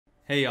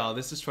Hey y'all,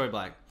 this is Troy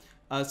Black.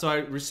 So I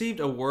received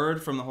a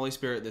word from the Holy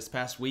Spirit this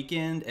past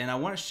weekend, and I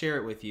want to share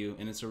it with you,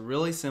 and it's a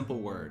really simple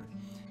word.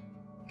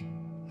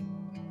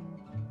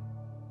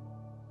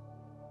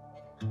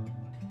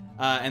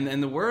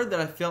 And the word that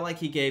I felt like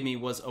he gave me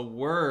was a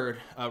word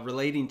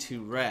relating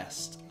to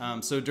rest.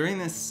 So during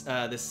this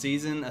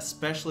season,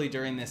 especially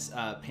during this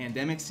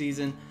pandemic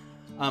season,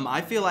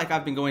 I feel like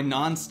I've been going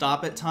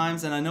nonstop at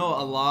times, and I know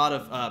a lot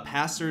of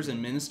pastors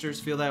and ministers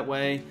feel that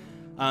way.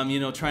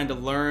 Trying to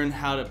learn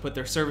how to put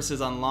their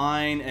services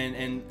online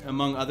and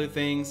among other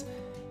things,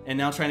 and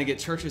now trying to get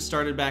churches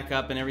started back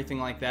up and everything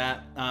like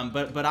that.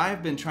 But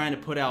I've been trying to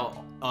put out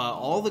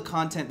all the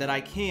content that I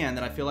can,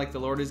 that I feel like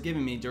the Lord has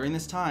given me during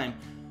this time,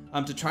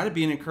 to try to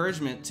be an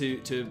encouragement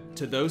to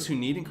those who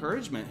need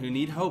encouragement, who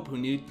need hope, who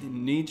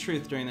need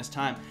truth during this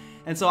time.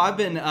 And so I've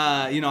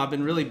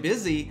been really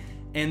busy.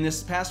 And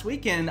this past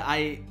weekend,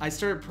 I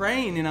started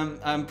praying, and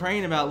I'm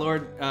praying about,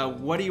 Lord,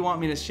 what do you want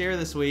me to share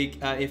this week?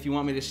 If you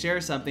want me to share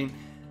something,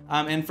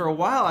 and for a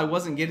while I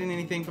wasn't getting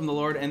anything from the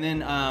Lord, and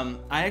then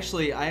I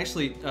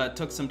actually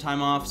took some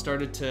time off,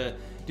 started to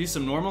do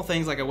some normal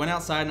things, like I went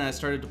outside and I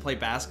started to play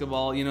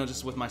basketball,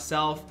 just with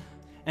myself,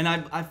 and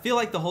I feel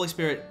like the Holy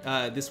Spirit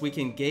this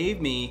weekend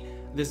gave me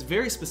this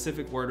very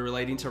specific word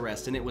relating to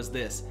rest, and it was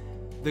this.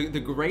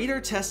 The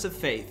greater test of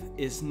faith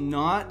is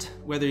not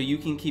whether you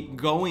can keep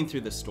going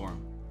through the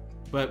storm,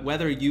 but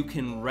whether you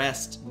can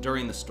rest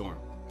during the storm.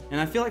 And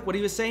I feel like what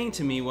he was saying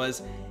to me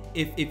was,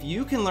 if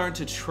you can learn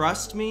to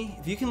trust me,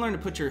 if you can learn to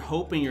put your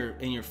hope and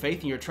your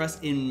faith and your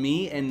trust in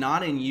me and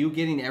not in you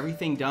getting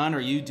everything done, or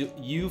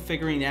you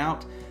figuring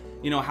out,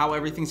 how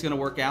everything's going to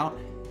work out,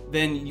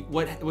 then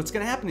what's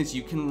going to happen is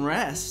you can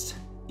rest.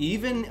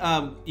 Even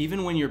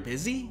when you're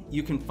busy,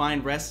 you can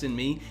find rest in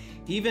me.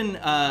 Even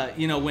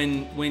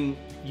when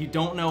you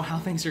don't know how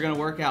things are going to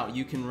work out,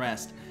 you can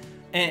rest.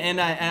 And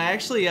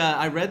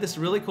I read this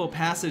really cool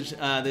passage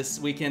this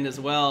weekend as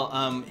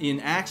well, in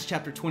Acts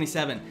chapter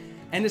 27,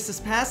 and it's this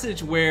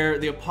passage where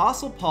the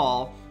Apostle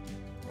Paul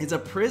is a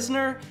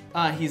prisoner.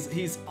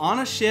 He's on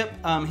a ship.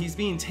 He's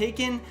being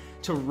taken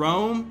to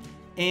Rome,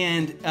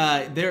 and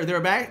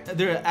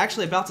they're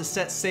actually about to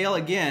set sail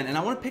again. And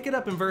I want to pick it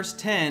up in verse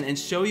 10 and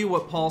show you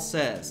what Paul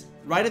says.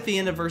 Right at the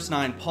end of verse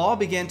 9, Paul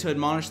began to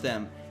admonish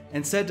them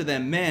and said to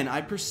them, "Men,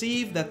 I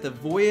perceive that the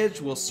voyage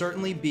will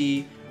certainly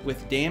be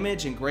with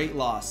damage and great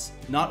loss,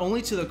 not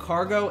only to the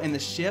cargo and the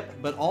ship,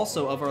 but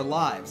also of our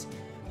lives."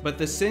 But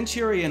the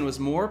centurion was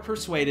more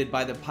persuaded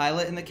by the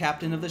pilot and the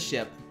captain of the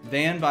ship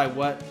than by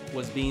what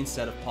was being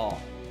said of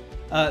Paul.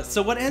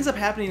 So what ends up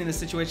happening in this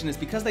situation is,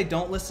 because they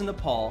don't listen to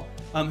Paul,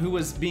 who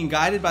was being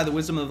guided by the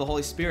wisdom of the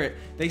Holy Spirit,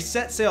 they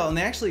set sail and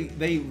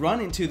they run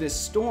into this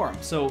storm.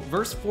 So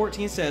verse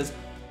 14 says,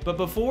 "But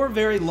before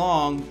very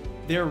long,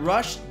 there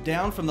rushed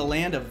down from the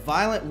land a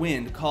violent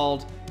wind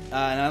called,"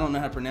 and I don't know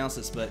how to pronounce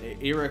this, but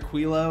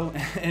Iraquilo.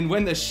 "And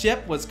when the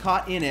ship was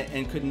caught in it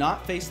and could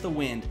not face the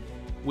wind,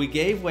 we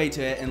gave way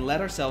to it and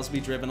let ourselves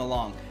be driven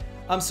along."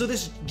 So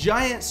this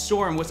giant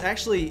storm, it's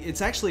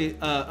actually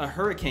a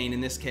hurricane in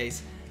this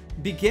case,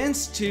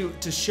 begins to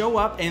show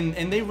up,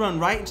 and they run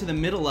right into the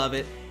middle of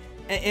it.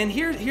 And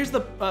here's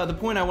the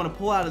point I want to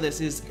pull out of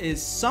this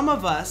is some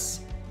of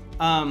us,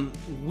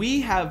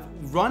 we have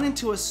run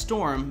into a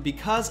storm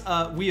because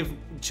we have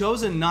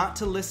chosen not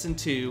to listen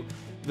to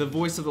the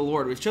voice of the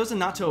Lord. We've chosen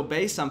not to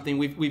obey something.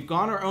 We've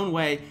gone our own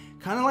way,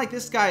 kind of like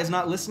this guy is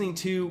not listening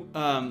to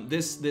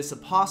this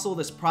apostle,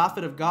 this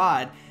prophet of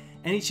God,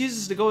 and he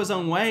chooses to go his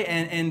own way,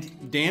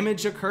 and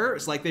damage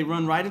occurs. Like, they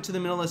run right into the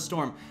middle of the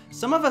storm.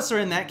 Some of us are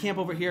in that camp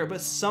over here, but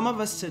some of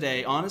us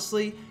today,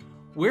 honestly,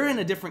 we're in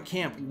a different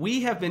camp.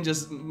 We have been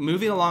just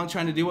moving along,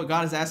 trying to do what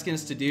God is asking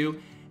us to do,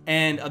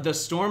 and the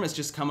storm has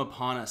just come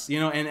upon us,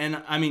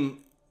 and I mean,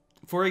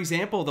 for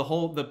example,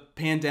 the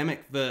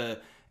pandemic, the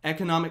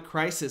economic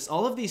crisis,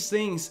 all of these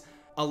things,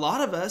 a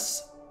lot of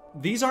us,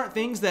 these aren't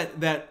things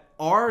that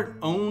our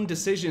own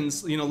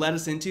decisions, led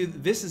us into.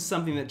 This is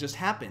something that just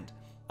happened.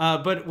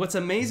 But what's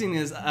amazing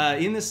is,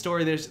 in this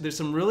story, there's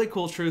some really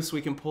cool truths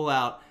we can pull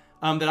out,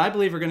 that I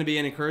believe are going to be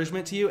an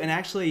encouragement to you, and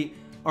actually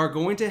are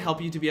going to help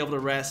you to be able to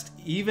rest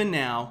even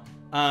now,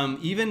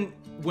 even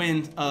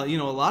when a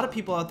lot of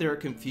people out there are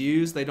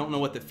confused. They don't know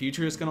what the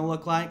future is going to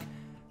look like,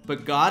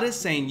 but God is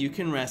saying you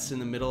can rest in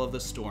the middle of the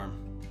storm.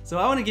 So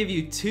I want to give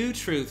you two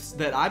truths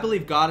that I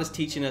believe God is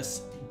teaching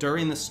us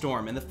during the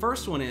storm. And the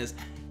first one is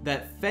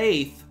that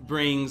faith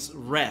brings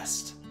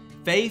rest.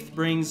 Faith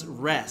brings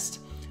rest.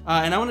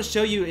 And I want to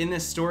show you in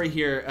this story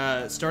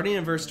here, starting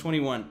in verse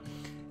 21.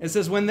 It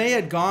says, "When they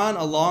had gone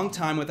a long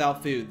time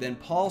without food, then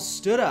Paul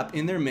stood up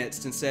in their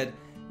midst and said,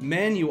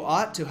 'Men, you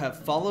ought to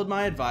have followed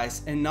my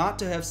advice and not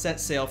to have set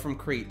sail from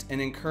Crete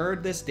and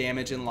incurred this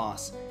damage and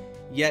loss.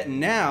 Yet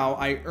now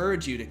I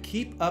urge you to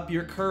keep up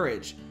your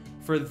courage,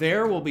 for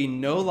there will be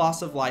no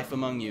loss of life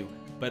among you,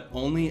 but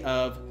only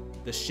of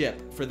the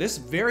ship. For this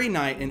very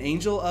night an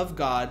angel of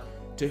God,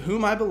 to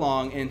whom I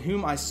belong and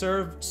whom I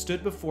serve,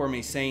 stood before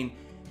me, saying,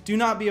 Do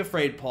not be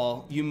afraid,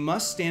 Paul. You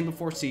must stand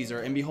before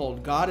Caesar, and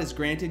behold, God has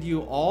granted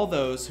you all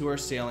those who are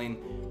sailing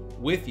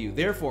with you.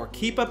 Therefore,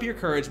 keep up your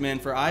courage, men,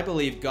 for I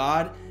believe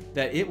God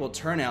that it will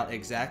turn out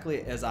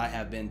exactly as I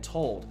have been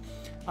told.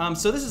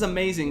 So this is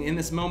amazing in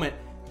this moment.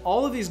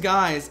 All of these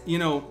guys, you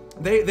know,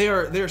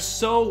 they're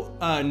so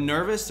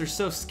nervous, they're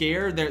so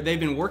scared, they've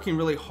been working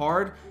really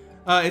hard.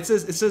 It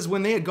says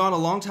when they had gone a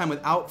long time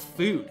without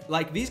food.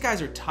 Like, these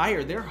guys are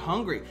tired, they're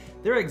hungry,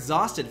 they're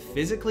exhausted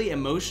physically,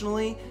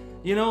 emotionally,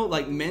 you know,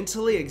 like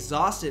mentally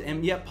exhausted.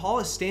 And yet Paul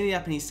is standing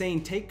up and he's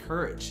saying, take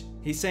courage.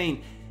 He's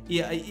saying,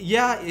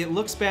 yeah, it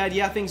looks bad.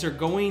 Yeah, things are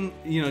going,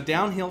 you know,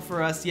 downhill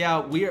for us. Yeah,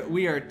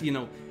 we are, you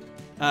know,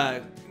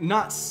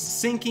 not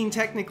sinking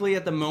technically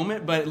at the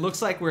moment, but it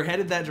looks like we're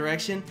headed that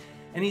direction.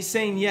 And he's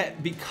saying,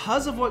 yet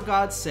because of what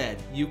God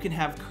said, you can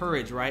have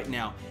courage right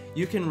now.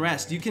 You can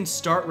rest. You can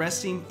start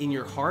resting in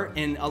your heart.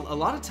 And a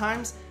lot of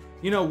times,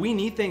 you know, we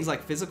need things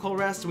like physical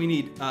rest. We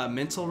need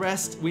mental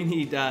rest. We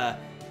need,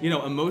 you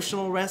know,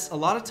 emotional rest. A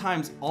lot of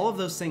times, all of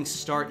those things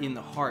start in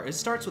the heart. It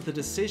starts with the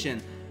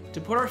decision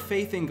to put our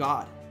faith in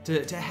God,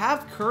 to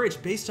have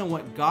courage based on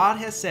what God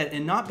has said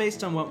and not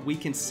based on what we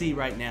can see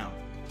right now.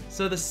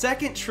 So the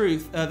second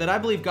truth that I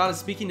believe God is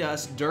speaking to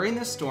us during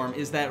this storm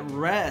is that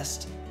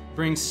rest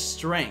brings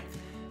strength.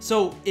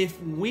 So if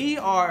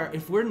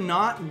we're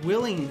not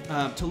willing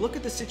to look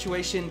at the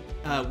situation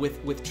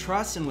with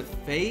trust and with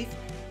faith,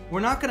 we're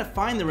not going to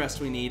find the rest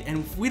we need. And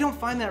if we don't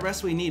find that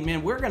rest we need,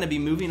 man, we're going to be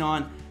moving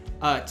on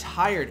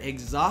tired,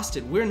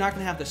 exhausted. We're not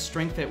going to have the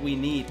strength that we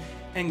need.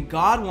 And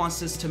God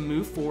wants us to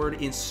move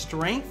forward in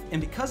strength, and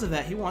because of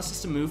that, He wants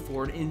us to move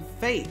forward in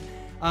faith.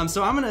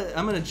 So I'm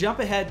gonna jump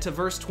ahead to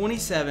verse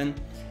 27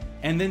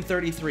 and then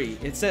 33.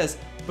 It says,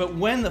 "But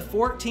when the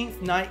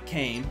 14th night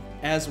came,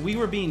 as we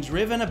were being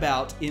driven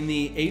about in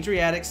the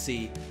Adriatic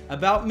Sea,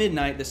 about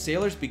midnight, the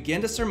sailors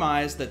began to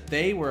surmise that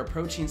they were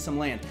approaching some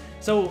land."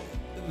 So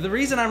the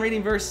reason I'm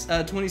reading verse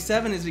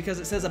 27 is because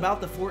it says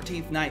about the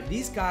 14th night.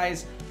 These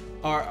guys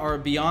are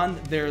beyond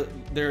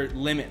their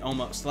limit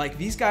almost. Like,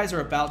 these guys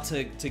are about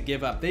to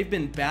give up. They've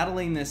been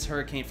battling this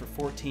hurricane for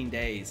 14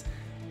 days.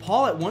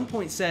 Paul at one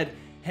point said,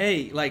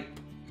 hey, like,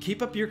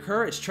 keep up your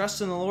courage,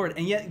 trust in the Lord.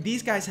 And yet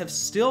these guys have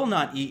still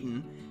not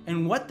eaten.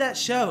 And what that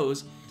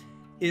shows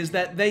is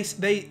that they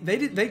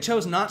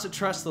chose not to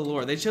trust the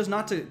Lord. They chose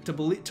not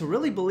to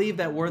really believe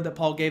that word that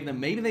Paul gave them.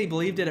 Maybe they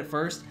believed it at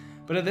first,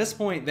 but at this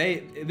point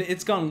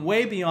it's gone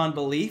way beyond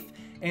belief,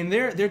 and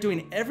they're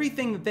doing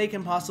everything that they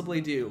can possibly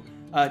do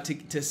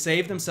to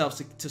save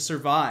themselves, to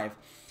survive.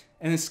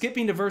 And then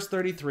skipping to verse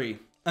 33,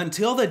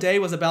 until the day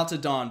was about to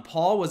dawn,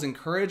 Paul was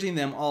encouraging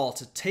them all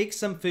to take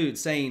some food,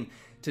 saying,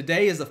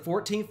 today is the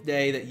 14th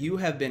day that you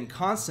have been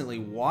constantly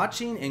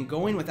watching and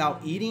going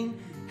without eating,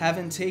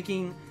 having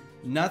taken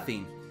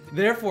nothing.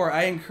 Therefore,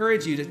 I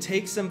encourage you to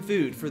take some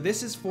food, for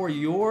this is for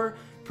your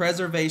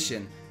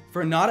preservation.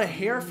 For not a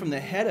hair from the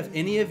head of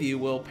any of you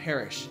will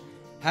perish.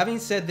 Having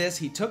said this,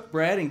 he took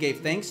bread and gave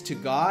thanks to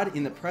God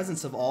in the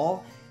presence of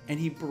all, and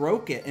he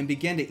broke it and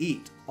began to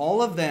eat.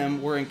 All of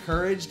them were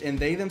encouraged, and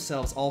they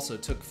themselves also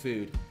took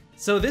food.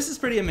 So this is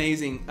pretty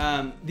amazing.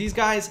 These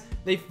guys,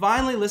 they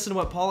finally listen to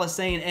what Paul is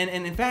saying, and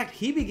in fact,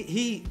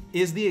 he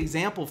is the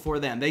example for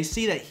them. They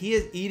see that he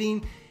is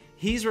eating,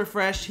 he's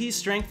refreshed, he's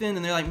strengthened,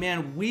 and they're like,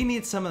 man, we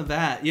need some of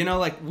that. You know,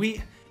 like,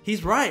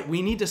 he's right.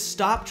 We need to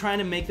stop trying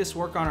to make this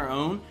work on our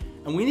own,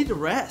 and we need to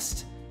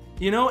rest.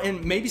 You know,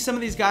 and maybe some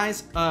of these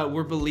guys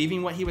were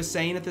believing what he was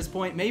saying at this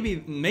point.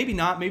 Maybe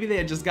not. Maybe they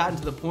had just gotten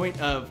to the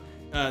point of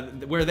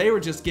where they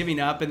were just giving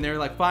up, and they're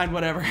like, fine,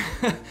 whatever.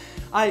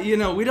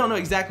 We don't know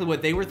exactly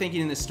what they were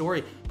thinking in this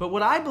story. But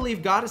what I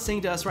believe God is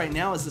saying to us right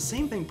now is the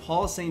same thing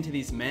Paul is saying to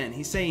these men.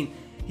 He's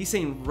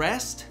saying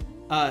rest.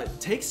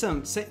 Take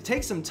some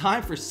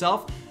time for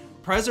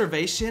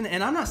self-preservation.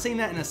 And I'm not saying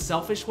that in a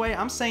selfish way.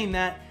 I'm saying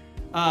that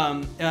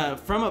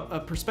from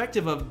a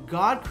perspective of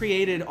God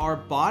created our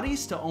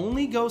bodies to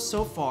only go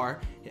so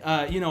far,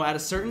 at a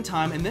certain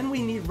time, and then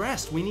we need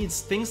rest. We need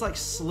things like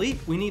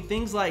sleep. We need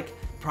things like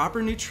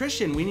proper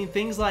nutrition. We need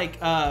things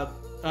like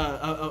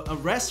a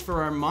rest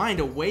for our mind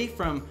away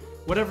from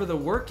whatever the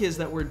work is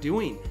that we're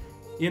doing.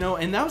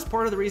 And that was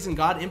part of the reason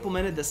God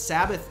implemented the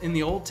Sabbath in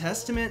the Old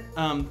Testament.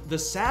 The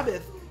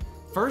Sabbath,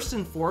 first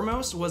and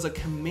foremost, was a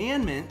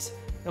commandment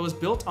that was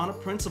built on a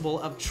principle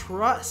of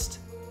trust.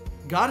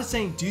 God is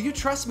saying, do you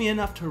trust me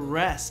enough to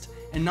rest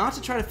and not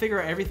to try to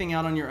figure everything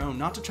out on your own,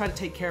 not to try to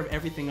take care of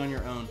everything on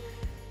your own?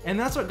 And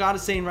that's what God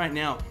is saying right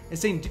now.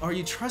 It's saying, are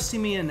you trusting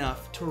me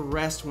enough to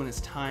rest when it's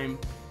time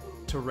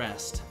to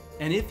rest?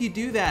 And if you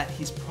do that,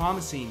 He's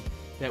promising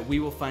that we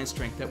will find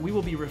strength, that we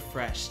will be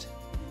refreshed.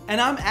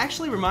 And I'm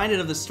actually reminded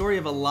of the story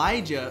of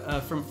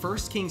Elijah from 1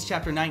 Kings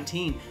chapter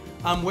 19,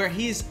 where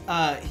he's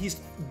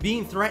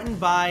being threatened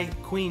by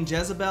Queen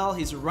Jezebel.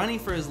 He's running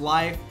for his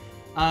life.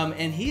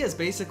 And he has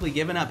basically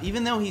given up.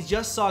 Even though he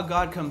just saw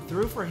God come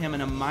through for him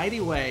in a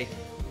mighty way,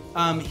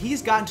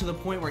 he's gotten to the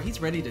point where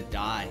he's ready to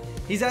die.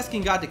 He's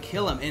asking God to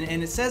kill him.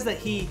 And it says that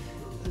he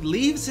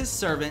leaves his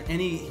servant and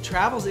he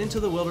travels into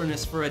the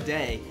wilderness for a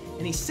day.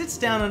 And he sits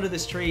down under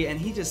this tree and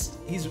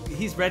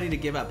he's ready to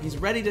give up. He's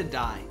ready to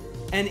die.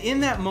 And in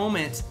that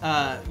moment,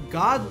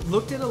 God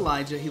looked at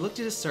Elijah, he looked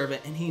at his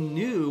servant, and he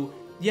knew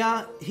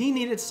yeah, he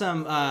needed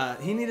some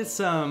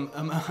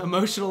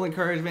emotional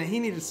encouragement. He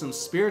needed some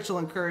spiritual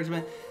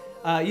encouragement.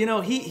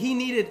 He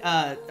needed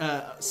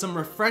some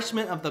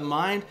refreshment of the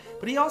mind,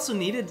 but he also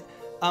needed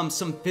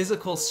some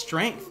physical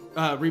strength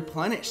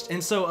replenished.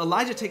 And so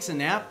Elijah takes a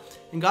nap,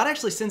 and God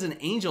actually sends an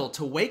angel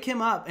to wake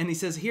him up, and he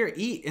says, "Here,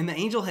 eat." And the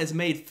angel has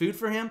made food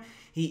for him.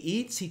 He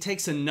eats. He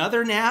takes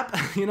another nap,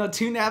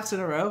 2 naps in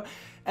a row.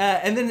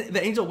 And then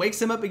the angel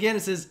wakes him up again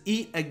and says,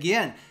 "Eat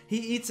again." He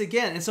eats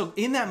again. And so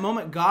in that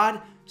moment,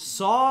 God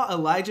saw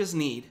Elijah's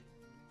need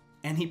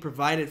and he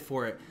provided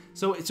for it.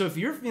 So if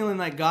you're feeling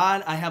like,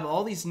 "God, I have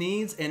all these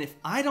needs, and if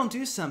I don't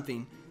do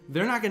something,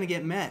 they're not going to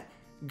get met,"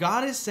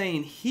 God is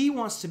saying he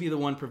wants to be the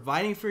one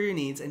providing for your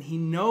needs, and he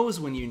knows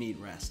when you need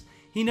rest.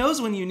 He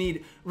knows when you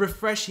need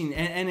refreshing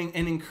and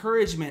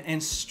encouragement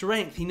and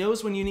strength. He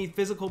knows when you need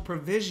physical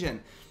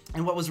provision.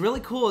 And what was really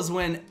cool is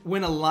when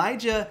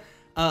Elijah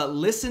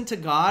listened to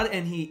God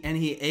and he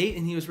ate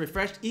and he was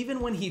refreshed, even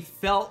when he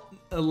felt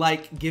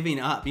like giving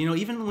up,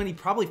 even when he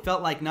probably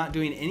felt like not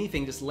doing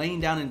anything, just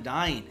laying down and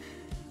dying,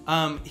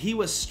 he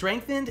was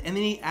strengthened. And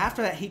then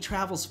after that, he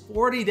travels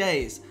 40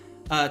 days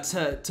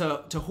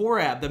to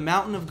Horeb, the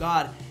mountain of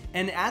God.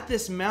 And at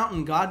this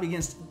mountain, God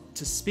begins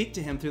to speak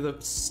to him through the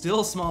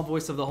still small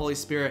voice of the Holy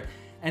Spirit.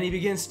 And he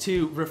begins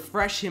to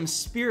refresh him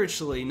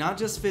spiritually, not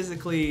just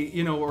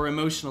physically, or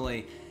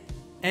emotionally.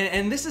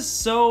 And this is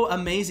so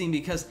amazing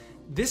because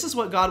this is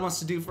what God wants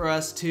to do for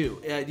us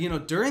too.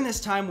 During this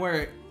time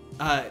where,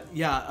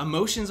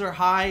 emotions are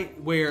high,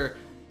 where,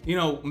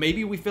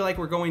 maybe we feel like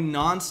we're going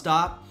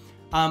nonstop.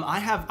 I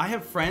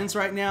have friends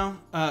right now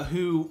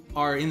who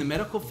are in the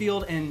medical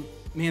field, and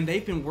man,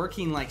 they've been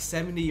working like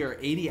 70 or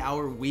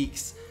 80-hour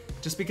weeks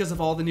just because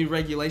of all the new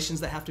regulations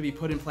that have to be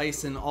put in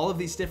place and all of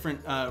these different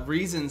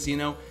reasons.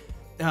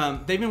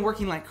 They've been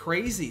working like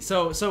crazy.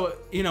 So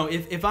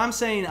if I'm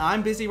saying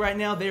I'm busy right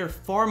now, they are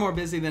far more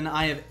busy than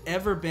I have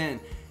ever been.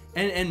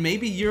 And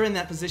maybe you're in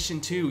that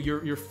position too.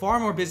 You're far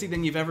more busy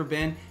than you've ever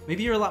been.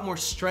 Maybe you're a lot more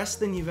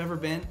stressed than you've ever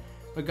been.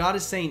 But God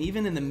is saying,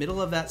 even in the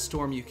middle of that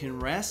storm, you can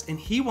rest, and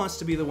he wants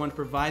to be the one to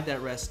provide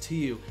that rest to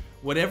you.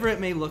 Whatever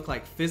it may look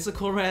like,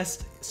 physical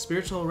rest,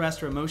 spiritual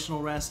rest, or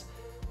emotional rest,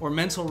 or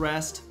mental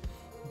rest.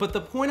 But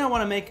the point I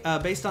want to make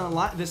based on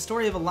the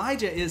story of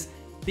Elijah is,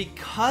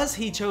 because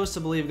he chose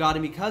to believe God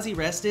and because he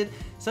rested,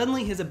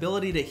 suddenly his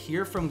ability to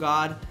hear from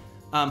God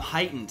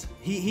heightened.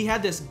 He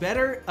had this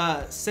better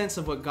sense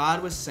of what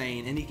God was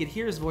saying, and he could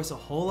hear his voice a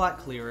whole lot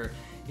clearer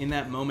in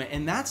that moment.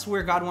 And that's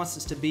where God wants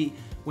us to be.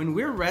 When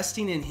we're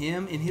resting in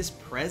him, in his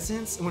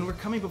presence, and when we're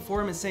coming before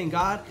him and saying,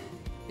 "God,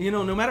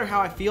 no matter how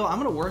I feel, I'm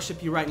going to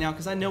worship you right now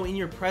because I know in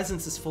your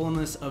presence is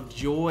fullness of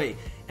joy,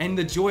 and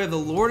the joy of the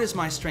Lord is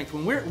my strength."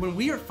 When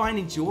we are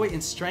finding joy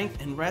and strength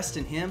and rest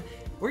in him,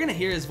 we're going to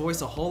hear his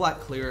voice a whole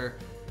lot clearer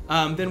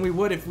than we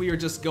would if we were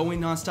just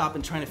going nonstop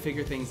and trying to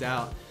figure things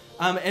out.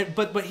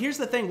 But here's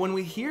the thing. When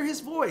we hear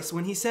his voice,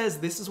 when he says,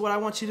 "This is what I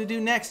want you to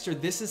do next," or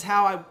 "This is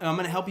how I'm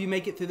going to help you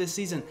make it through this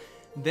season,"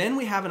 then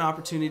we have an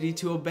opportunity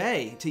to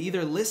obey, to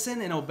either listen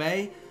and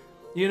obey,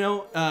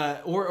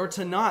 or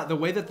to not. The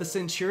way that the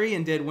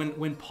centurion did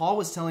when Paul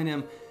was telling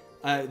him,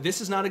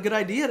 "This is not a good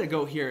idea to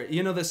go here."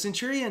 The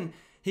centurion,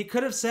 he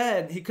could have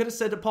said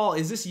to Paul,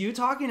 "Is this you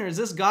talking or is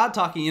this God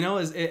talking?"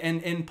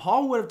 And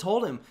Paul would have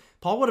told him.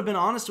 Paul would have been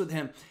honest with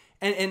him.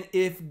 And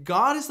if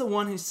God is the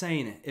one who's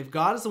saying it, if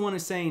God is the one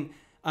who's saying,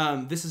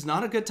 "This is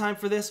not a good time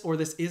for this," or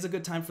 "This is a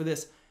good time for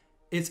this,"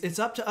 it's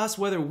up to us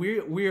whether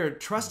we're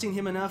trusting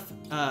him enough,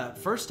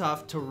 first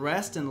off, to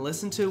rest and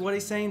listen to what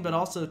he's saying, but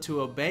also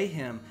to obey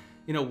him,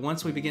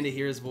 once we begin to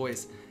hear his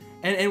voice.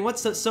 And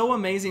what's so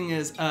amazing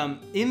is,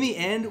 in the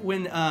end,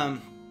 when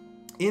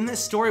in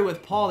this story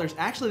with Paul, there's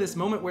actually this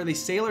moment where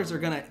these sailors are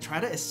going to try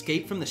to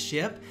escape from the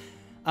ship.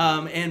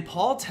 And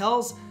Paul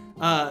tells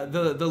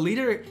the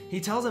leader,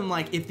 he tells him,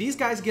 like, if these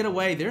guys get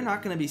away, they're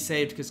not going to be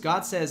saved, because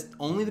God says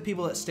only the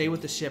people that stay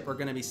with the ship are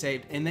going to be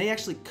saved. And they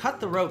actually cut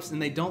the ropes and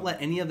they don't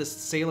let any of the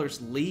sailors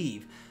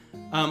leave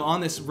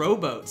on this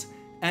rowboat.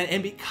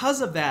 And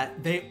because of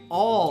that, they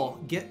all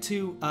get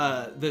to,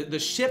 the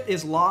ship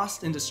is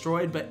lost and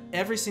destroyed, but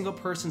every single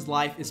person's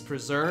life is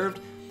preserved.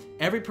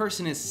 Every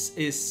person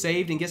is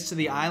saved and gets to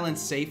the island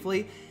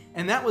safely.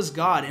 And that was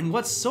God. And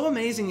what's so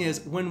amazing is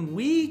when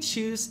we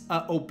choose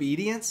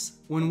obedience,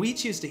 when we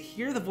choose to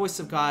hear the voice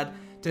of God,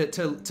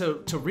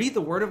 to read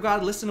the word of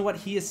God, listen to what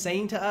he is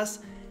saying to us,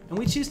 and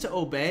we choose to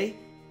obey,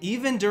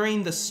 even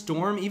during the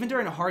storm, even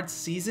during a hard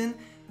season,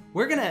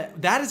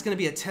 that is gonna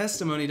be a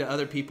testimony to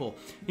other people.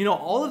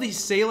 All of these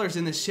sailors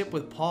in this ship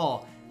with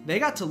Paul, they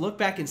got to look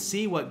back and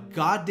see what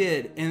God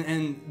did,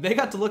 and they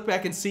got to look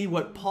back and see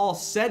what Paul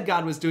said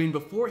God was doing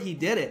before he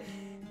did it.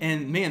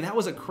 And man, that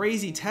was a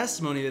crazy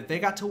testimony that they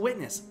got to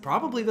witness.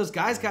 Probably those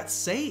guys got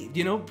saved.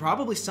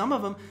 Probably some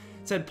of them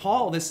said,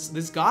 "Paul,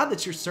 this God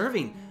that you're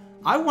serving,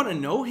 I want to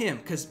know him,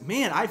 because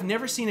man, I've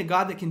never seen a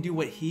God that can do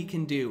what he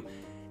can do."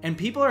 And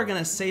people are going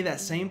to say that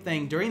same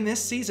thing during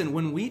this season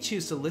when we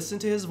choose to listen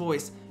to his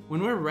voice,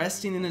 when we're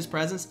resting in his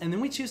presence, and then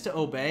we choose to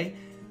obey.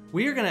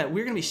 we're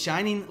gonna be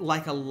shining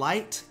like a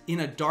light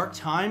in a dark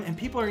time, and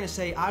people are gonna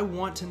say, I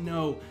want to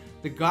know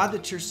the God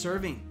that you're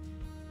serving.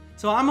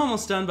 So I'm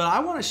almost done, but I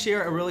want to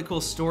share a really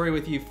cool story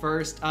with you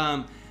first.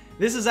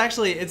 This is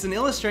actually, it's an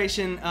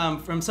illustration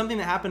from something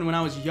that happened when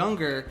I was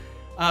younger.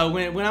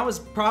 When I was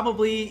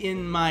probably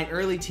in my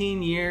early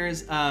teen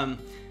years,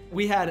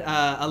 we had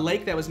a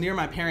lake that was near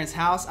my parents'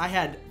 house. I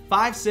had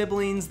 5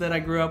 siblings that I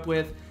grew up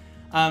with.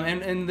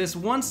 And this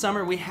one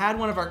summer, we had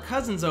one of our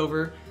cousins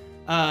over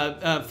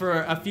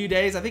for a few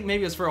days. I think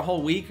maybe it was for a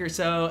whole week or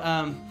so.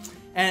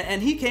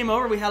 And he came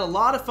over. We had a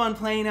lot of fun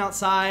playing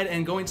outside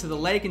and going to the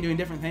lake and doing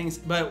different things.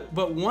 But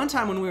one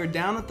time when we were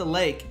down at the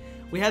lake,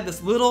 we had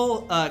this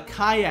little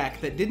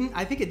kayak that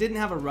I think it didn't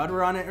have a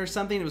rudder on it or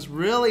something. It was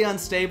really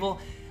unstable.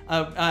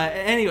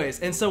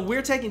 Anyways, and so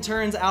we're taking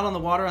turns out on the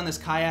water on this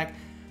kayak.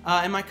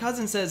 And my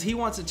cousin says he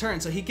wants to turn.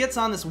 So he gets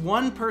on this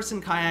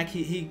one-person kayak.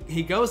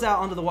 He goes out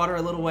onto the water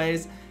a little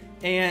ways,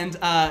 and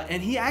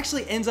he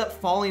actually ends up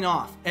falling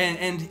off.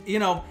 And you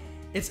know,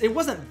 it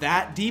wasn't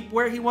that deep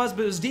where he was,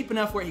 but it was deep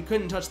enough where he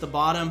couldn't touch the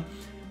bottom.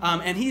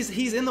 And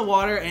he's in the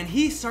water, and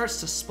he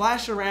starts to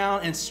splash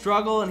around and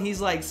struggle, and he's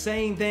like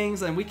saying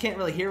things, and we can't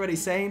really hear what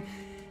he's saying.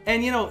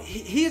 And you know,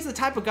 he is the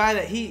type of guy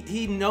that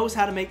he knows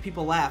how to make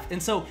people laugh.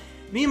 And so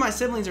me and my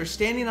siblings are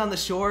standing on the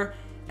shore,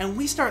 and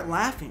we start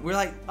laughing. We're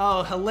like,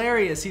 oh,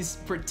 hilarious. He's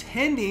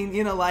pretending,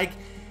 you know, like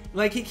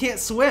he can't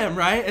swim,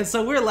 right? And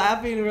so we're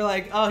laughing, and we're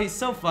like, oh, he's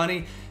so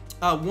funny.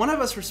 One of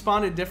us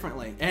responded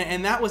differently,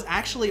 and that was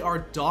actually our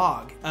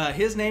dog.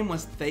 His name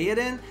was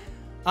Theoden.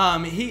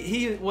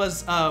 He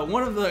was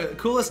one of the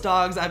coolest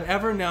dogs I've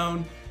ever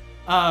known.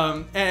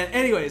 And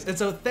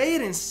so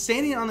Theoden's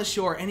standing on the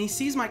shore, and he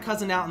sees my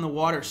cousin out in the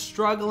water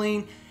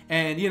struggling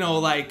and, you know,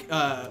 like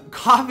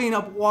coughing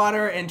up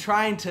water and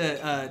trying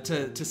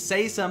to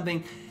say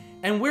something.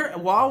 And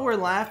while we're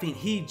laughing,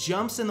 he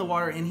jumps in the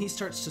water and he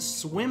starts to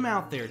swim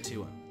out there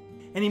to him.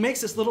 And he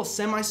makes this little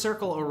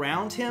semicircle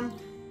around him.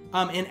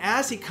 And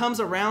as he comes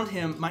around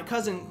him, my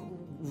cousin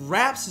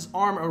wraps his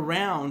arm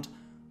around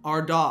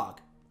our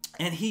dog.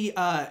 And he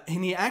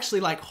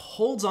actually like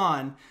holds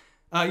on,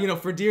 you know,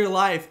 for dear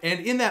life. And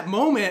in that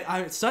moment,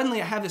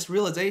 suddenly I have this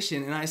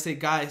realization, and I say,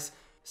 guys,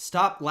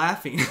 stop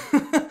laughing.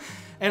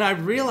 And I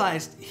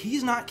realized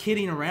he's not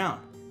kidding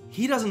around.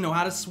 He doesn't know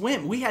how to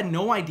swim. We had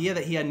no idea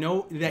that he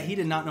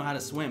did not know how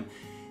to swim.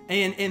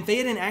 And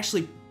Theoden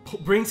actually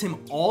brings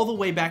him all the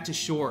way back to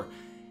shore.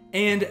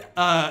 And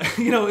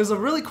you know, it was a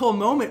really cool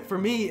moment for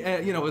me.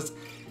 You know, it was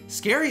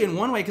scary in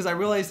one way because I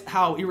realized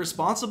how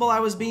irresponsible I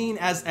was being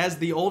as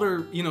the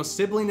older, you know,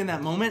 sibling in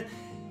that moment.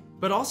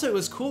 But also it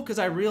was cool because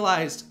I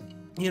realized,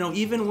 you know,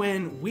 even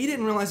when we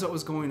didn't realize what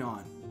was going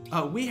on,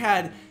 we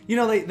had, you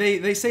know,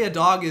 they say a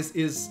dog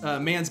is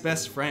man's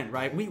best friend,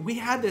 right? We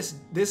had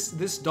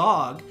this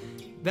dog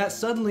that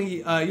suddenly,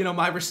 you know,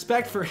 my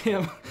respect for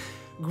him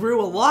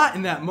grew a lot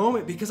in that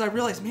moment because I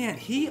realized, man,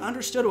 he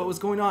understood what was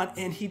going on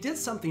and he did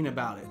something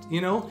about it.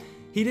 You know,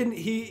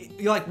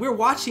 like we're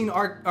watching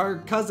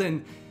our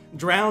cousin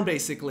drown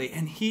basically,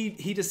 and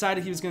he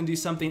decided he was going to do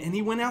something, and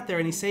he went out there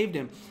and he saved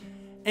him.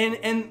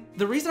 And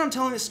the reason I'm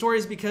telling this story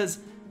is because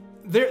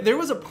there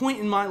was a point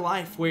in my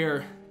life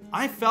where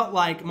I felt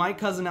like my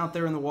cousin out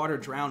there in the water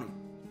drowning.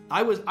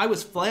 I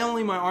was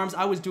flailing my arms.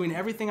 I was doing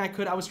everything I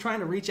could. I was trying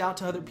to reach out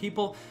to other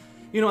people,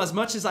 you know, as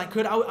much as I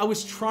could. I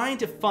was trying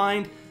to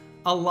find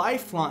a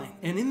lifeline.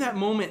 And in that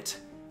moment,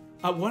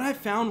 what I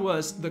found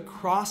was the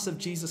cross of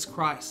Jesus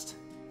Christ.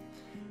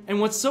 And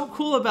what's so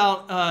cool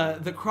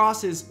about the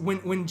cross is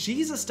when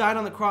Jesus died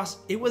on the cross,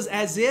 it was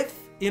as if,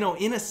 you know,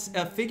 in a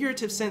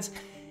figurative sense,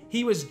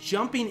 he was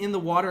jumping in the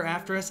water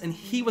after us, and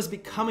he was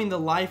becoming the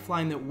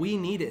lifeline that we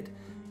needed.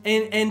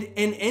 And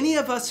any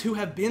of us who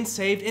have been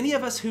saved, any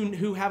of us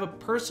who have a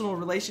personal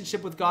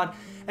relationship with God,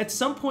 at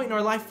some point in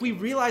our life, we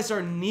realized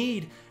our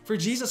need for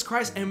Jesus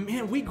Christ, and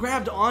man, we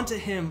grabbed onto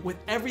him with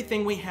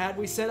everything we had.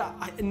 We said,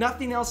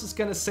 nothing else is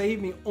gonna save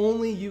me,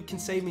 only you can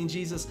save me,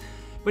 Jesus.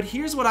 But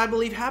here's what I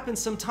believe happens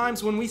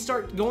sometimes when we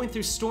start going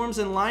through storms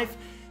in life.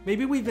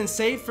 Maybe we've been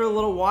saved for a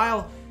little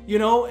while, you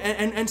know,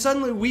 and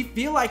suddenly we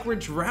feel like we're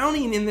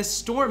drowning in this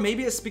storm.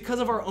 Maybe it's because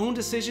of our own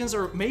decisions,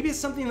 or maybe it's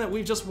something that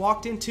we've just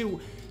walked into,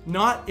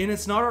 and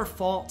it's not our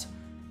fault.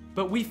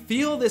 But we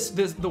feel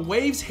the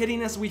waves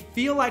hitting us. We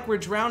feel like we're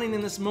drowning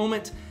in this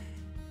moment,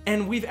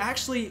 and we're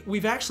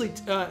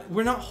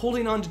not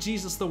holding on to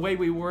Jesus the way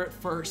we were at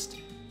first.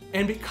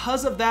 And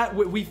because of that,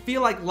 we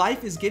feel like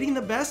life is getting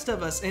the best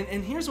of us.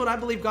 And here's what I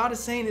believe God is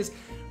saying is,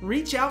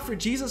 reach out for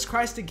Jesus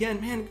Christ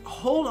again. Man,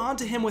 hold on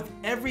to him with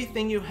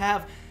everything you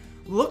have.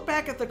 Look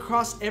back at the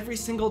cross every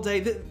single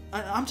day.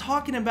 I'm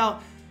talking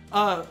about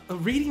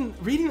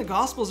reading the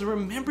Gospels and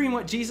remembering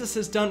what Jesus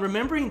has done,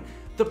 remembering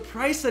the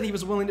price that he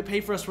was willing to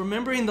pay for us,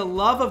 remembering the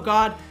love of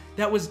God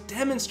that was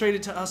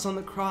demonstrated to us on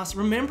the cross,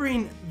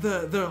 remembering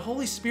the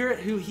Holy Spirit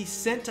who he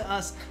sent to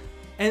us,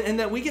 and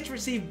that we get to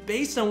receive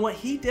based on what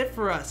he did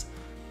for us.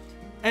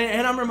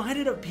 And I'm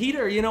reminded of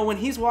Peter, you know, when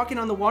he's walking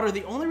on the water,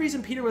 the only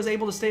reason Peter was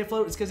able to stay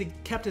afloat is because he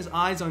kept his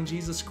eyes on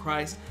Jesus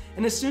Christ.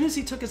 And as soon as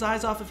he took his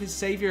eyes off of his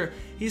Savior,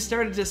 he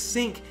started to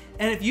sink.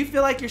 And if you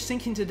feel like you're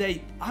sinking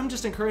today, I'm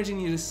just encouraging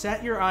you to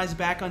set your eyes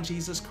back on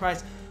Jesus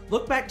Christ.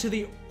 Look back to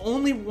the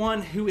only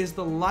one who is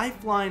the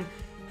lifeline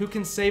who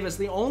can save us,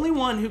 the only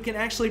one who can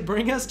actually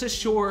bring us to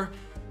shore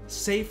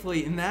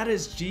safely, and that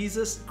is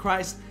Jesus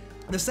Christ.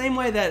 The same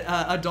way that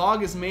a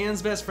dog is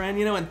man's best friend,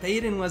 you know, and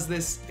Thaden was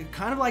this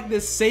kind of like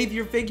this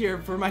savior figure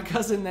for my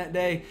cousin that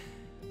day.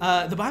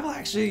 The Bible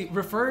actually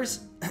refers,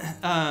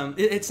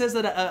 it says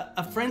that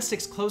a friend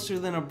sticks closer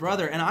than a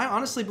brother, and I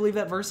honestly believe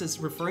that verse is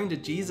referring to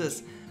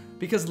Jesus,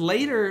 because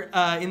later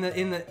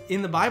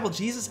in the Bible,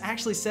 Jesus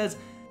actually says,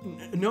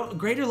 "No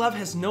greater love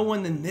has no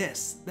one than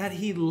this, that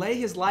he lay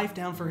his life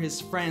down for his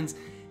friends."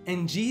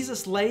 And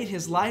Jesus laid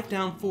his life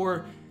down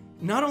for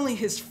not only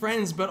his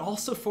friends, but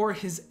also for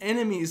his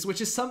enemies,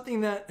 which is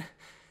something that,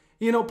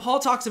 you know, Paul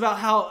talks about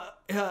how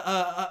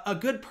a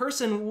good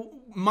person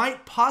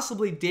might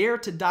possibly dare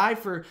to die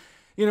for,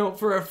 you know,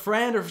 for a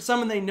friend or for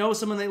someone they know,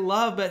 someone they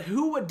love, but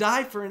who would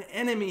die for an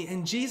enemy?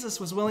 And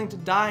Jesus was willing to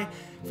die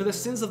for the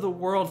sins of the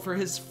world, for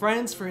his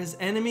friends, for his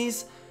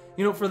enemies,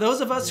 you know, for those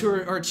of us who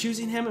are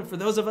choosing him and for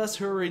those of us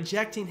who are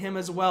rejecting him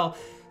as well.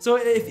 So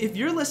if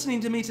you're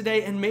listening to me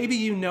today and maybe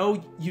you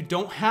know you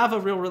don't have a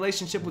real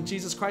relationship with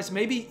Jesus Christ,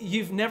 maybe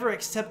you've never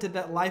accepted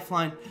that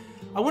lifeline,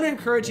 I want to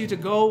encourage you to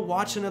go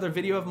watch another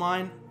video of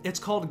mine. It's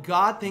called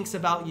God Thinks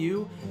About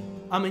You.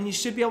 And you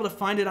should be able to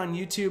find it on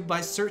YouTube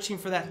by searching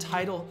for that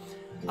title.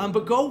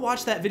 But go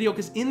watch that video,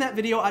 because in that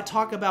video I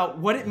talk about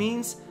what it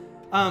means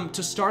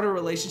to start a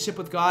relationship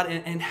with God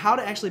and how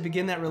to actually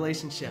begin that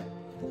relationship.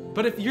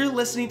 But if you're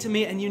listening to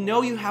me and you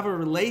know you have a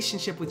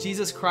relationship with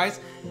Jesus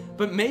Christ,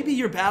 but maybe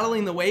you're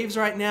battling the waves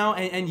right now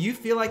and you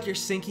feel like you're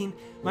sinking,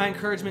 my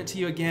encouragement to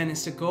you again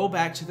is to go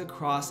back to the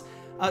cross.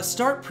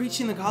 Start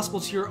preaching the gospel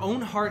to your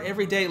own heart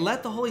every day.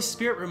 Let the Holy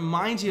Spirit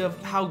remind you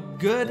of how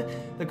good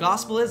the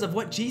gospel is, of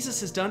what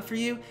Jesus has done for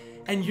you.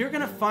 And you're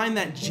going to find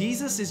that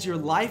Jesus is your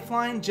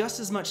lifeline just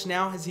as much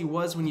now as he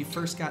was when you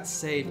first got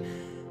saved.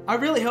 I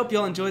really hope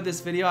y'all enjoyed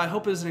this video. I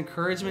hope it was an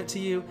encouragement to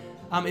you.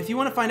 If you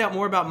want to find out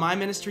more about my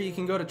ministry, you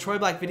can go to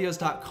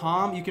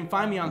troyblackvideos.com. You can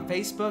find me on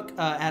Facebook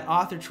at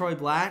author Troy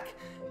Black.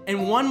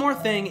 And one more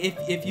thing,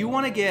 if you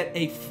want to get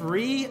a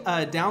free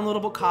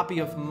downloadable copy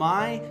of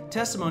my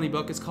testimony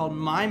book, it's called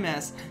My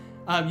Mess,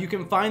 you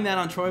can find that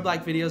on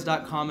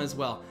troyblackvideos.com as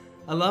well.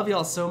 I love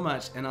y'all so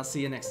much, and I'll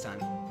see you next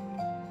time.